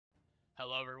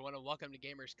Hello everyone and welcome to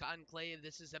Gamers Conclave.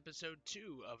 This is episode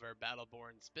 2 of our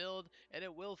Battleborn build, and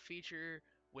it will feature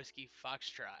Whiskey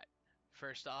Foxtrot.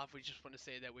 First off, we just want to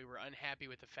say that we were unhappy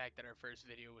with the fact that our first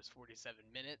video was 47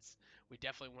 minutes. We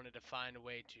definitely wanted to find a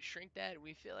way to shrink that, and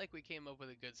we feel like we came up with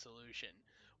a good solution.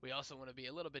 We also want to be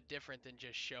a little bit different than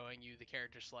just showing you the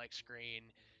character select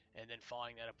screen, and then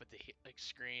following that up with the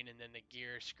screen, and then the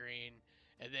gear screen,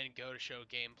 and then go to show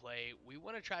gameplay. We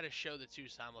want to try to show the two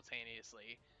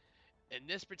simultaneously. In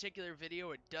this particular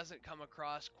video, it doesn't come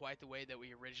across quite the way that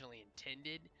we originally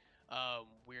intended.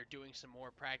 We're doing some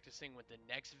more practicing with the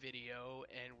next video,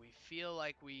 and we feel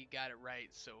like we got it right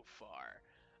so far.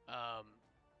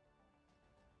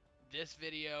 This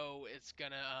video, it's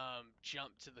gonna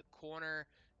jump to the corner,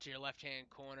 to your left-hand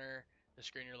corner, the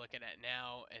screen you're looking at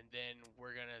now, and then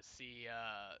we're gonna see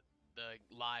the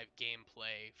live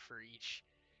gameplay for each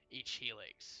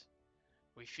helix.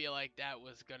 We feel like that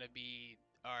was going to be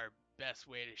our best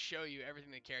way to show you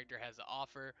everything the character has to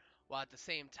offer, while at the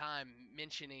same time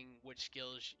mentioning which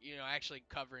skills, actually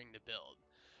covering the build.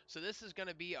 So this is going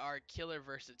to be our killer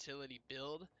versatility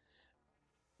build.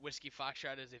 Whiskey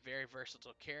Foxtrot is a very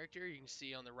versatile character. You can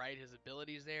see on the right his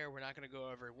abilities there. We're not going to go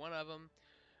over one of them.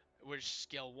 Which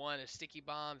skill 1 is Sticky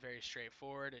Bomb, very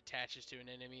straightforward, attaches to an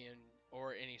enemy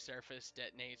or any surface,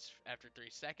 detonates after 3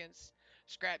 seconds.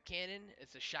 Scrap Cannon,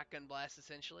 it's a shotgun blast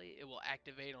essentially. It will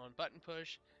activate on button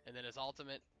push, and then his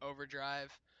ultimate,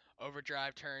 Overdrive.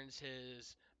 Overdrive turns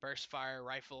his burst fire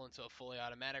rifle into a fully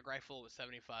automatic rifle with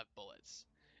 75 bullets.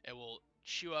 It will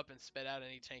chew up and spit out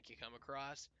any tank you come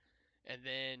across. And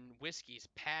then Whiskey's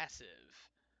passive,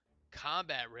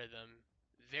 Combat Rhythm,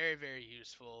 very, very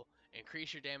useful.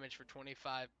 Increase your damage for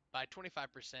 25%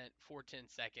 for 10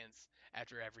 seconds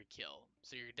after every kill.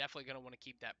 So you're definitely going to want to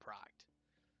keep that procced.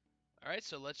 Alright,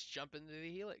 so let's jump into the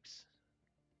Helix.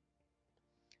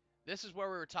 This is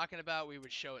where we were talking about we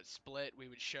would show it split. We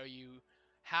would show you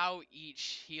how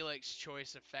each Helix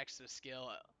choice affects the skill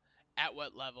at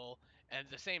what level, and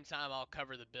at the same time I'll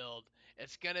cover the build.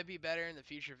 It's going to be better in the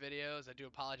future videos. I do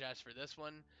apologize for this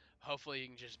one. Hopefully you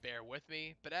can just bear with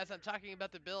me. But as I'm talking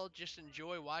about the build, just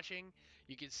enjoy watching.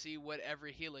 You can see what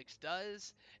every Helix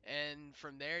does, and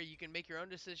from there you can make your own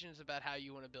decisions about how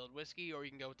you want to build Whiskey, or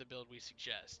you can go with the build we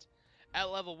suggest. At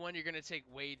level 1 you're going to take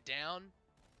Weighed Down.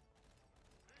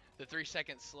 The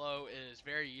 3-second slow is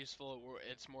very useful.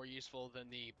 It's more useful than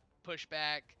the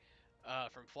pushback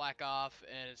from Flak off,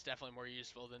 and it's definitely more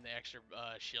useful than the extra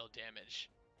shield damage.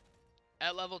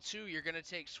 At level 2, you're going to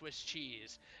take Swiss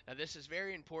Cheese. Now this is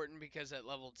very important because at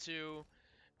level 2,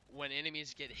 when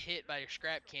enemies get hit by your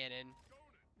scrap cannon,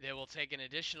 they will take an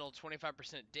additional 25%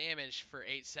 damage for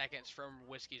 8 seconds from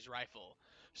Whiskey's rifle.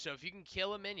 So if you can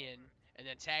kill a minion and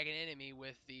then tag an enemy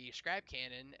with the scrap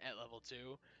cannon at level 2,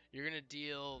 you're going to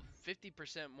deal 50%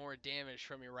 more damage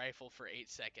from your rifle for 8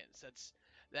 seconds.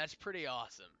 That's pretty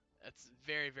awesome. That's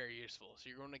very, very useful. So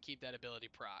you're going to keep that ability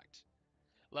procced.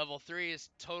 Level 3 is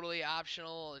totally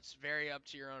optional. It's very up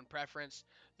to your own preference.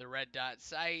 The red dot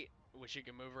sight, which you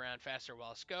can move around faster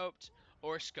while scoped,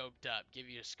 or scoped up, give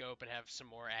you a scope and have some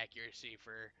more accuracy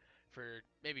for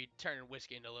maybe turning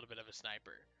Whiskey into a little bit of a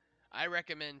sniper. I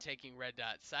recommend taking red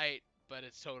dot sight, but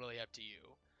it's totally up to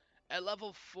you. At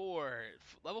level 4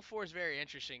 is very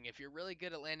interesting. If you're really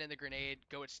good at landing the grenade,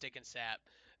 go with Stick and Sap.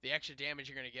 The extra damage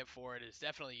you're going to get for it is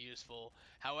definitely useful.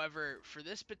 However, for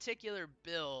this particular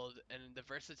build and the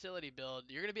versatility build,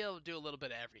 you're going to be able to do a little bit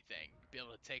of everything. Be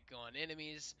able to take on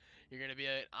enemies. You're going to be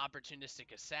an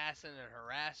opportunistic assassin and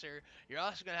harasser. You're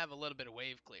also going to have a little bit of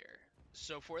wave clear.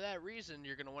 So for that reason,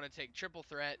 you're going to want to take triple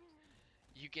threat.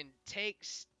 You can take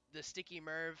the Sticky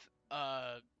Merv.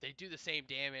 They do the same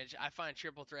damage. I find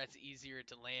triple threats easier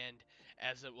to land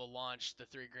as it will launch the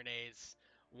 3 grenades,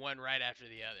 one right after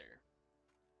the other.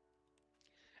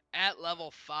 At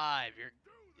level 5,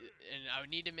 and I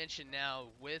need to mention now,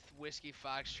 with Whiskey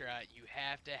Foxtrot, you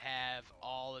have to have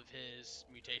all of his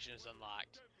mutations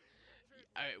unlocked.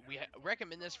 We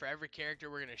recommend this for every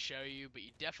character we're going to show you, but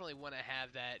you definitely want to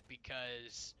have that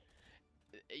because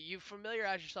you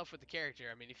familiarize yourself with the character.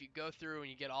 I mean, if you go through and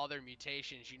you get all their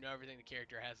mutations, you know everything the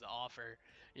character has to offer.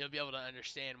 You'll be able to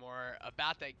understand more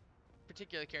about that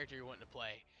particular character you're wanting to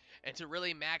play. And to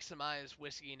really maximize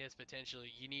Whiskey and his potential,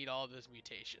 you need all of those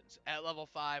mutations. At level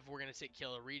 5, we're going to take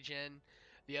Killer Regen.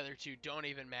 The other two don't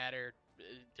even matter.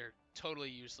 They're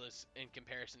totally useless in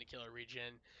comparison to Killer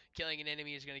Regen. Killing an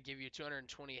enemy is going to give you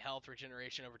 220 health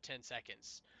regeneration over 10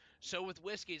 seconds. So with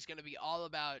Whiskey, it's going to be all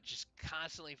about just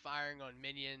constantly firing on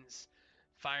minions,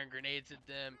 firing grenades at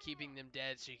them, keeping them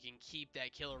dead so you can keep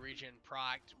that killer regen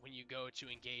procced when you go to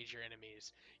engage your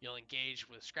enemies. You'll engage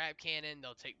with scrap cannon,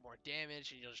 they'll take more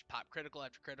damage, and you'll just pop critical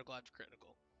after critical after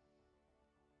critical.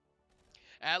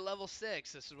 At level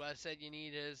 6, this is what I said you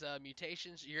need is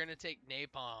mutations. You're going to take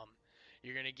Napalm.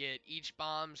 You're going to get each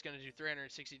bomb's going to do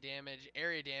 360 damage,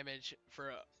 area damage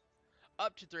for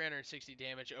up to 360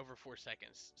 damage over 4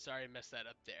 seconds. Sorry I messed that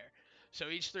up there. So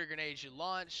each 3 grenades you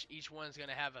launch, each one's going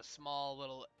to have a small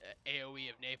little AoE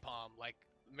of napalm, like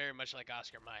very much like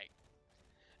Oscar Mike.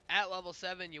 At level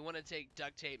 7, you want to take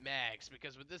Duct-Taped mags,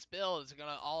 because with this build, it's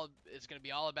gonna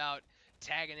be all about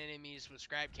tagging enemies with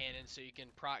scrap cannons so you can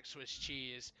proc Swiss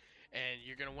cheese, and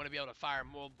you're gonna want to be able to fire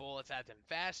more bullets at them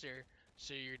faster.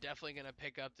 So you're definitely gonna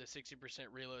pick up the 60%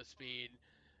 reload speed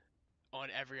on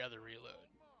every other reload.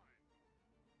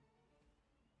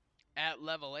 At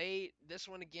level 8, this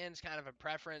one again is kind of a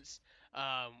preference.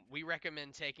 We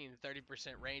recommend taking the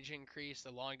 30% range increase,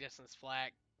 the long distance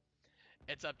flak.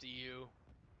 It's up to you.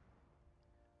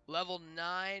 Level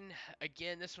 9,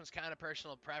 again, this one's kind of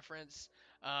personal preference.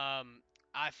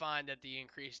 I find that the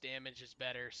increased damage is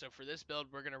better. So for this build,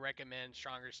 we're going to recommend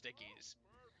stronger stickies.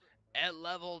 At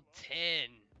level 10,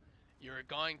 you're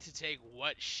going to take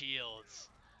what shields?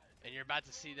 And you're about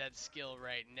to see that skill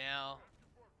right now.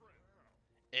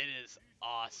 It is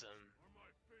awesome.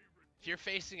 If you're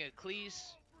facing a Cleese,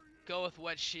 go with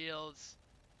what shields.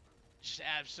 Just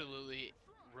absolutely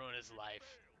ruin his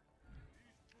life.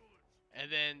 And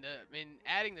then,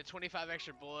 adding the 25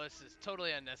 extra bullets is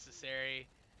totally unnecessary.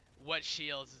 What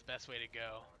shields is the best way to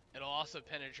go. It'll also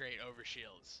penetrate over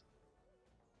shields.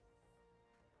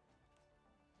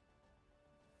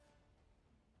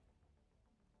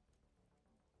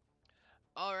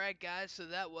 Alright guys, so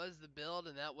that was the build,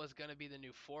 and that was going to be the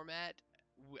new format.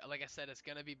 Like I said, it's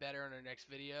going to be better in our next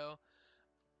video.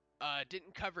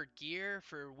 Didn't cover gear.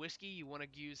 For Whiskey, you want to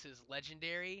use his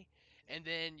legendary, and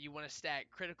then you want to stack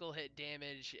critical hit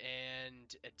damage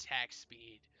and attack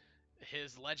speed.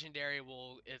 His legendary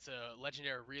it's a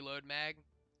legendary reload mag.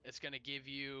 It's going to give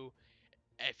you,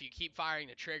 if you keep firing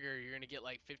the trigger, you're going to get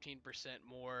like 15%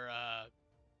 more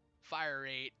fire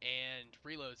rate and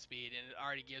reload speed, and it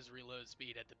already gives reload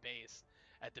speed at the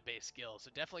base skill. So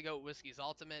definitely go with Whiskey's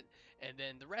ultimate, and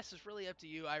then the rest is really up to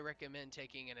you. I recommend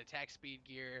taking an attack speed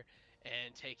gear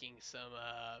and taking some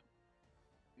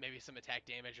maybe some attack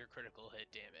damage or critical hit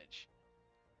damage.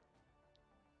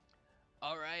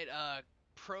 All right,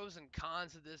 pros and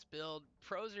cons of this build.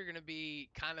 Pros are going to be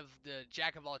kind of the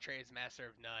jack of all trades, master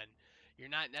of none. You're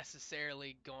not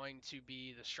necessarily going to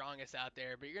be the strongest out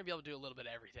there, but you're going to be able to do a little bit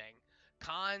of everything.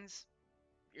 Cons,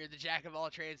 you're the jack of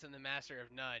all trades and the master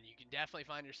of none. You can definitely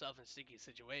find yourself in sticky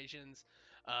situations.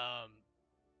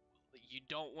 You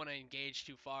don't want to engage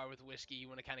too far with Whiskey. You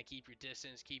want to kind of keep your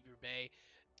distance, keep your bay,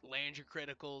 land your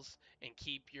criticals, and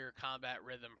keep your combat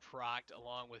rhythm procced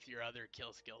along with your other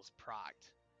kill skills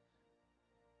procced.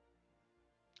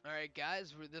 Alright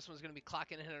guys, this one's going to be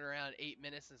clocking in at around 8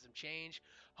 minutes and some change.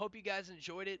 Hope you guys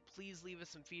enjoyed it. Please leave us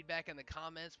some feedback in the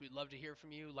comments. We'd love to hear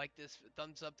from you. Like this,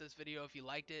 thumbs up this video if you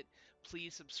liked it.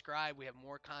 Please subscribe. We have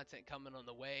more content coming on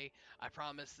the way. I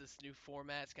promise this new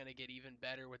format's going to get even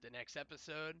better with the next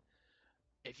episode.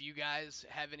 If you guys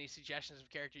have any suggestions of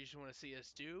characters you want to see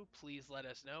us do, please let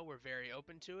us know. We're very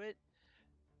open to it.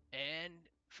 And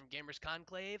from Gamers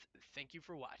Conclave, thank you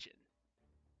for watching.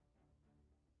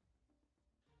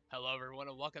 Hello everyone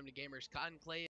and welcome to Gamers Conclave.